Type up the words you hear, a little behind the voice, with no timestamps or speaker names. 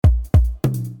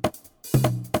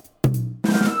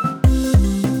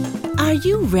Are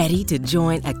you ready to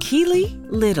join Akili,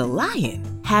 Little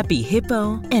Lion, Happy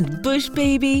Hippo, and Bush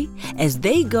Baby as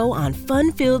they go on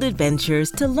fun-filled adventures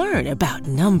to learn about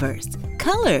numbers,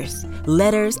 colors,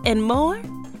 letters, and more?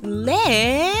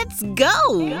 Let's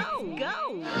go!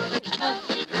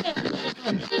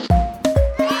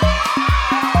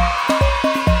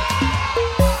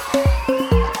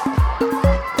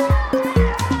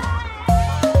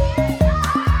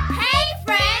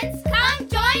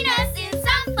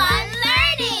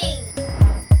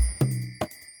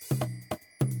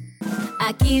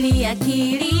 Akili,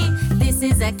 Akili, this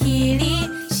is Akili.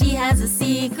 She has a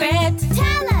secret.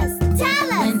 Tell us!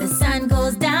 When the sun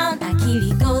goes down,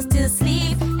 Akili goes to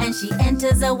sleep, and she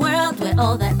enters a world where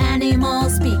all the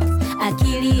animals speak.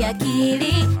 Akili,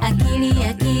 Akili, Akili,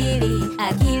 Akili,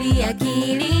 Akili,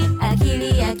 Akili,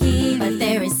 Akili, Akili. But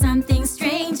there is something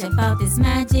strange about this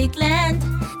magic land.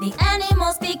 The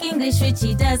animals speak English which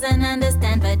she doesn't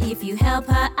understand, but if you help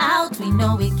her out, we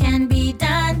know it can be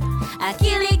done.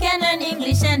 Akili can learn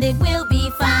English and it will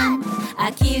be fun.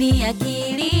 Akili,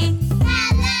 Akili,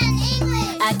 learn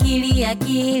English! Akili,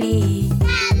 Akili,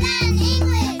 learn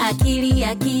English! Akili,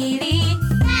 Akili,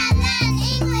 learn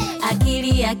English!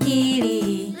 Akili,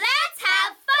 Akili. Let's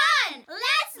have fun!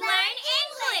 Let's learn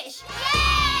English!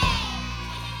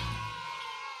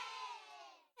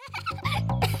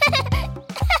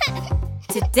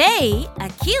 Today,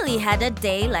 Akili had a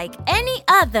day like any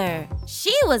other.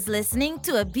 She was listening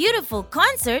to a beautiful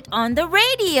concert on the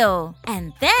radio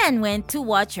and then went to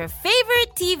watch her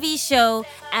favorite TV show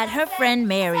at her friend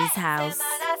Mary's house.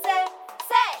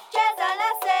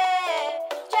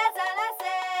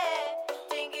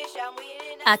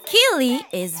 Akili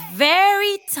is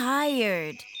very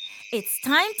tired. It's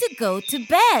time to go to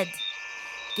bed.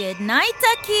 Good night,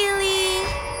 Akili.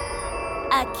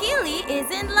 Akili is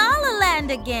in La La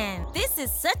Land again. This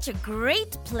is such a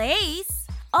great place.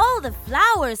 All the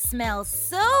flowers smell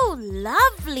so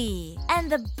lovely, and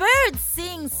the birds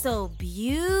sing so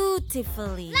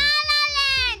beautifully. La La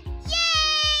Land!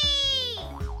 Yay!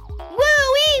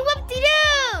 Woo-wee!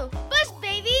 Whoop-de-doo! Bush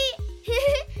baby!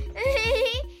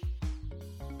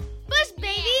 Bush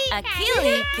baby!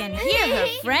 Akili can hear her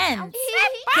friends.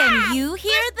 Can you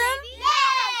hear them?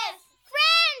 Yes!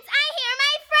 Friends! I hear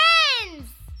my friends!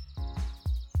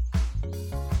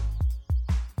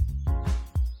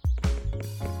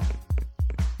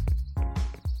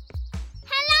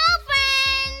 Hello,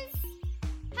 friends!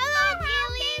 Hello,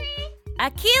 Akili!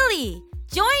 Akili,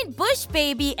 join Bush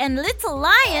Baby and Little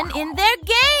Lion in their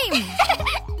game.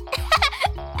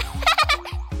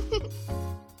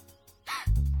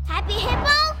 Happy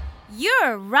Hippo?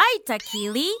 You're right,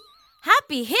 Akili.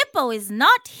 Happy Hippo is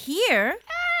not here.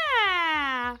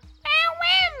 And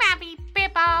where's Happy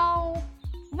Hippo?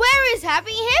 Where is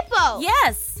Happy Hippo?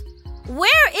 Yes.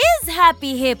 Where is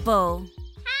Happy Hippo?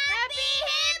 Happy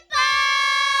Hippo!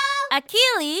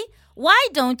 Akili, why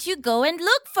don't you go and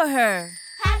look for her?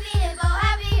 Happy Hippo,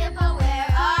 where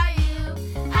are you?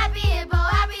 Happy Hippo,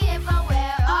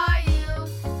 where are you?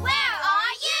 Where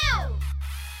are you?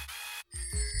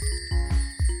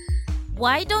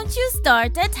 Why don't you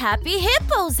start at Happy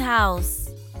Hippo's house?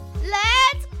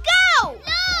 Let's go!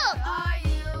 Look!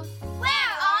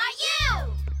 Where are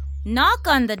you? Knock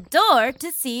on the door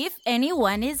to see if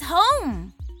anyone is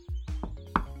home.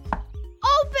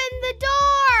 Open the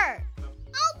door!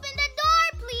 Open the door,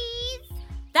 please!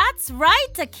 That's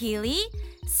right, Akili.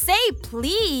 Say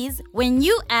please when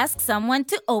you ask someone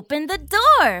to open the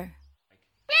door.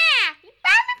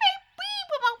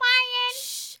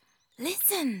 Shh!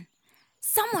 Listen.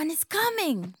 Someone is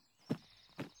coming.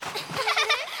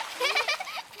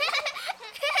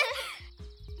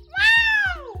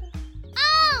 Wow!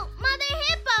 Oh, Mother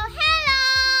Hippo, hello!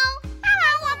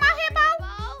 Hello, Mother Hippo.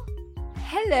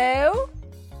 Hello.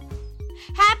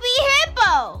 Happy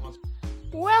Hippo!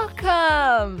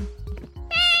 Welcome.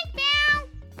 Thank you!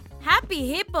 Happy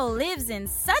Hippo lives in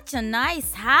such a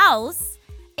nice house.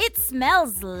 It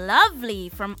smells lovely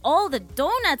from all the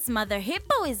donuts Mother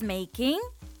Hippo is making.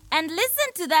 And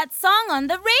listen to that song on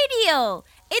the radio.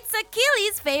 It's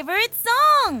Akili's favorite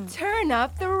song. Turn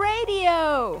up the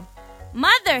radio.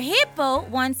 Mother Hippo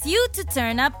wants you to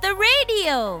turn up the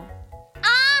radio.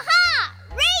 Aha!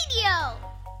 Radio!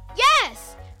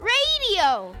 Yes,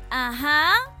 radio!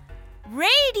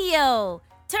 Radio.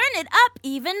 Turn it up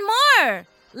even more.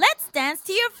 Let's dance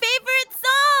to your favorite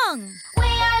song. We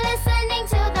are listening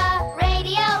to the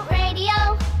radio,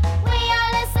 radio. We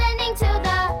are listening to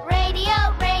the radio,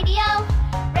 radio.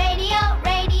 Radio,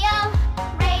 radio,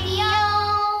 radio.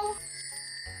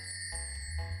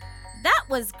 That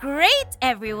was great,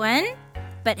 everyone.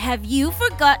 But have you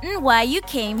forgotten why you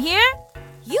came here?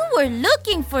 You were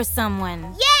looking for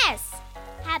someone. Yes!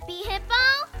 Happy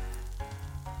Hippo?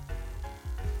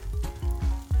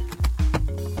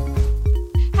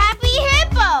 Happy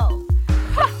Hippo!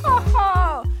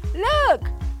 Look!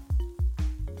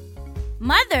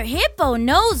 Mother Hippo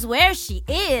knows where she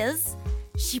is.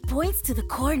 She points to the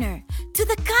corner, to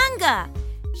the kanga.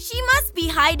 She must be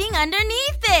hiding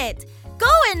underneath it.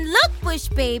 Go and look, Bush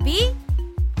Baby.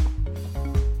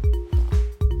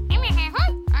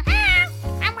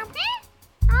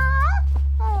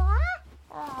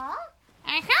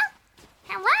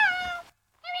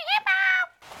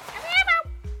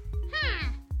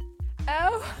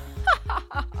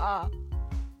 Oh,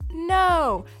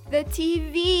 no, the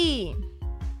TV.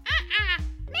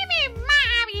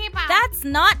 That's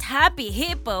not Happy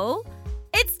Hippo.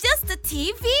 It's just a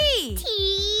TV.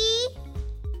 TV.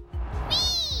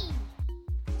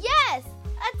 Yes,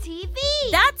 a TV.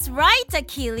 That's right,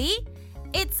 Akili.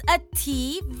 It's a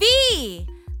TV.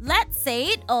 Let's say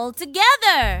it all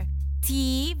together.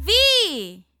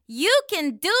 TV. You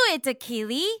can do it,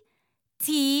 Akili.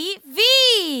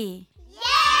 TV.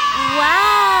 Yeah!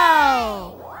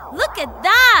 Wow! Look at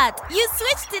that! You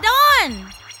switched it on!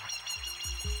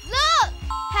 Look!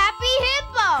 Happy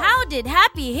Hippo! How did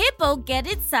Happy Hippo get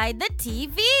inside the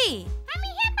TV?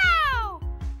 Happy Hippo!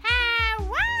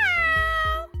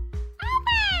 Wow!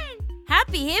 Open!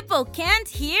 Happy Hippo can't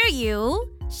hear you.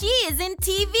 She is in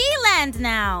TV land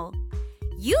now.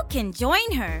 You can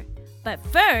join her, but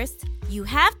first you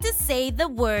have to say the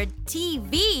word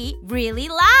TV really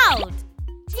loud.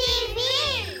 TV!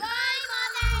 Bye,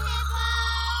 Mother Hippo!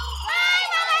 Bye,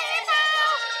 Mother Hippo!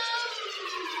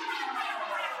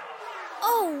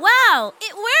 Oh, wow!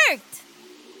 It worked!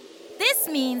 This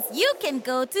means you can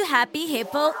go to Happy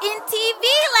Hippo in TV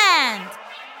land.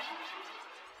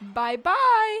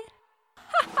 Bye-bye.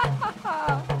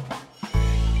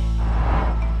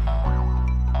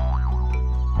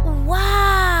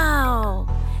 Wow!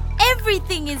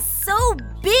 Everything is so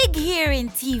big here in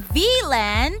TV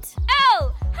land.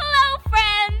 Oh, hello,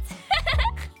 friends!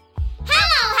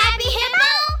 Hello, Happy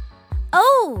Hippo!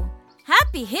 Oh,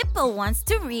 Happy Hippo wants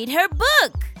to read her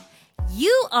book.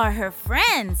 You are her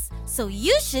friends, so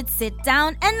you should sit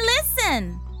down and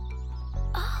listen.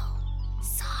 Oh,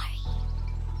 sorry.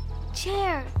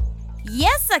 Chair.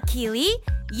 Yes, Akili,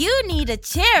 you need a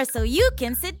chair so you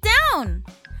can sit down.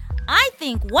 I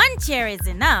think one chair is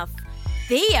enough.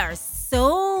 They are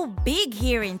so big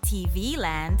here in TV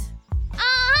land.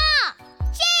 Uh-huh!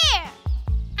 Chair!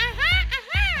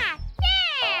 Uh-huh!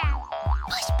 Yeah!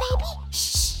 Push, baby!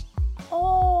 Shh!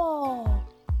 Oh.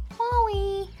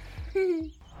 Chloe!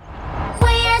 We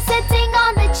are sitting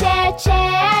on the chair,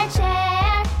 chair,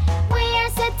 chair. We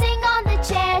are sitting on the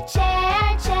chair,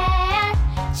 chair, chair.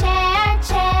 Chair,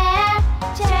 chair,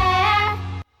 chair.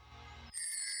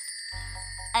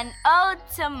 An ode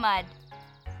to mud.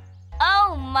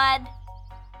 Oh, mud,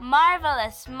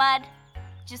 marvelous mud,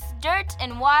 just dirt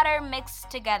and water mixed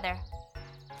together.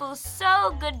 Feels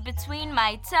so good between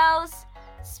my toes,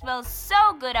 smells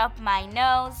so good up my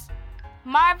nose.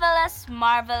 Marvelous,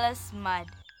 marvelous mud.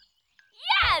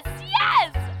 Yes,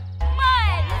 yes,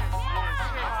 mud!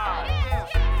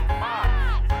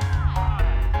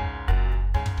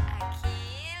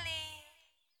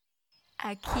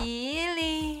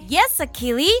 Akili. Yes,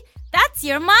 Akili, that's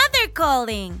your mother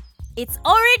calling. It's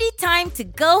already time to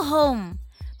go home.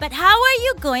 But how are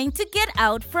you going to get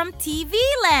out from TV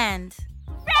land?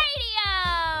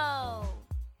 Radio!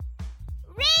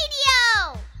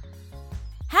 Radio!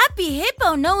 Happy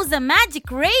Hippo knows a magic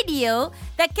radio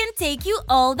that can take you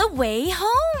all the way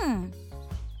home.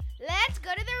 Let's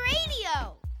go to the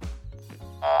radio.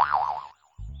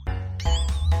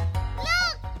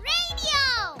 Look,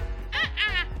 radio!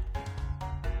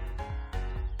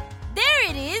 There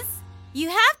it is. You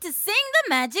have to sing the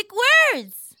magic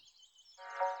words.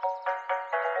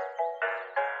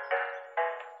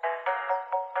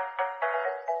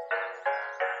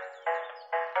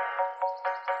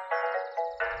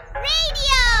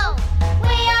 Radio!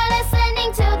 We are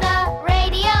listening to the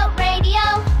radio, radio,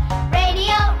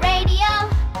 radio,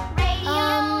 radio, radio.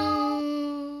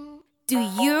 Do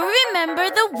you remember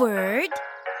the word?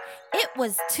 It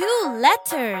was 2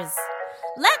 letters.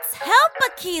 Let's help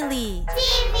Akili.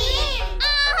 TV!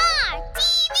 Uh-huh!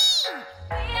 TV!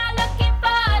 We are looking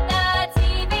for the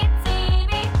TV,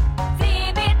 TV,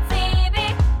 TV, TV,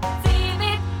 TV.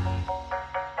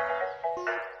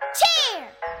 Chair!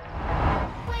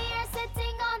 We are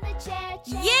sitting on the chair,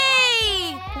 chair.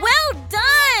 Yay! Well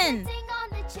done! Sitting on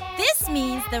the chair, This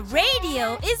means the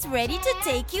radio is ready to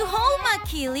take you home,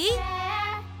 Akili.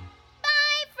 chair.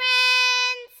 Bye,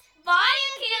 friends! Bye,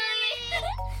 Akili!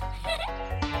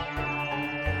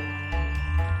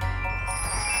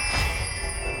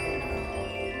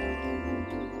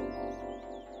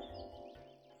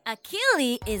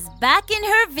 Akili is back in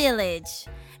her village.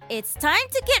 It's time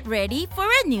to get ready for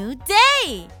a new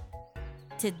day.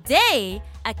 Today,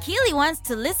 Akili wants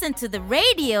to listen to the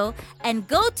radio and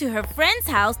go to her friend's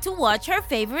house to watch her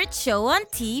favorite show on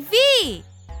TV.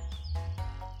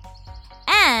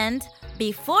 And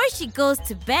before she goes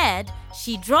to bed,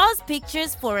 she draws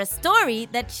pictures for a story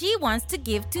that she wants to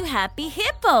give to Happy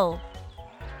Hippo.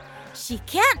 She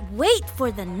can't wait for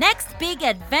the next big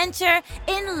adventure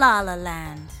in La La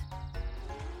Land.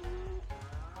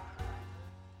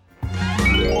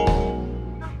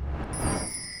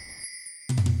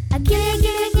 Akili,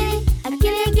 Akili,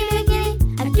 Akili, Akili,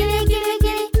 Akili, Akili,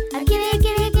 Akili, Akili,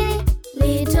 Akili, Akili.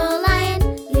 Little lion,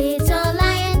 little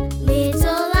lion,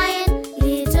 little lion,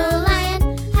 little lion.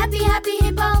 Happy, happy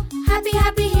hippo, happy,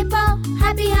 happy hippo,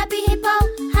 happy, happy hippo,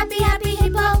 happy, happy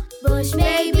hippo. Bush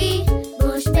baby,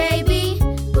 bush baby,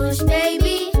 bush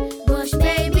baby, bush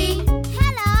baby.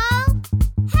 Hello,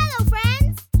 hello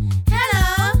friends. Hello,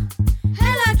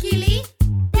 hello Akili.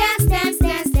 Dance, dance,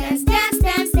 dance, dance, dance,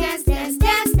 dance, dance, dance,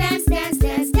 dance, dance, dance,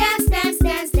 dance, dance, dance,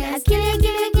 dance, dance. Akili,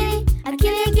 Akili, Akili,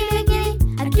 Akili, Akili,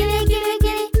 Akili, Akili,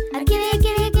 Akili, Akili,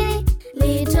 Akili, Akili.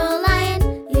 Little lion,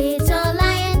 little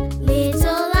lion,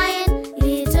 little lion,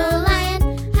 little lion.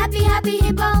 Happy, happy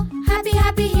hippo, happy,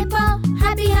 happy hippo,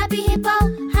 happy, happy hippo,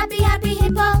 happy, happy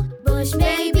hippo. Bush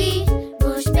baby,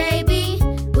 bush baby,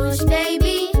 bush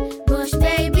baby, bush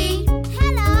baby.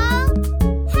 Hello,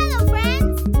 hello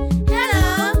friends.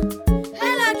 Hello,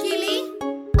 hello Akili.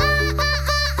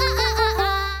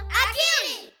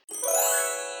 Akili.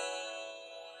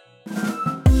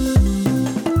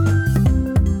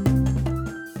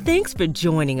 Thanks for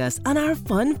joining us on our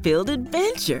fun-filled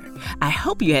adventure. I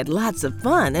hope you had lots of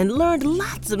fun and learned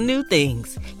lots of new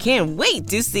things. Can't wait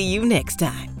to see you next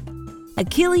time.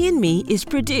 Akili and Me is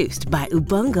produced by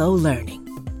Ubungo Learning.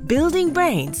 Building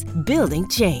brains, building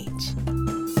change.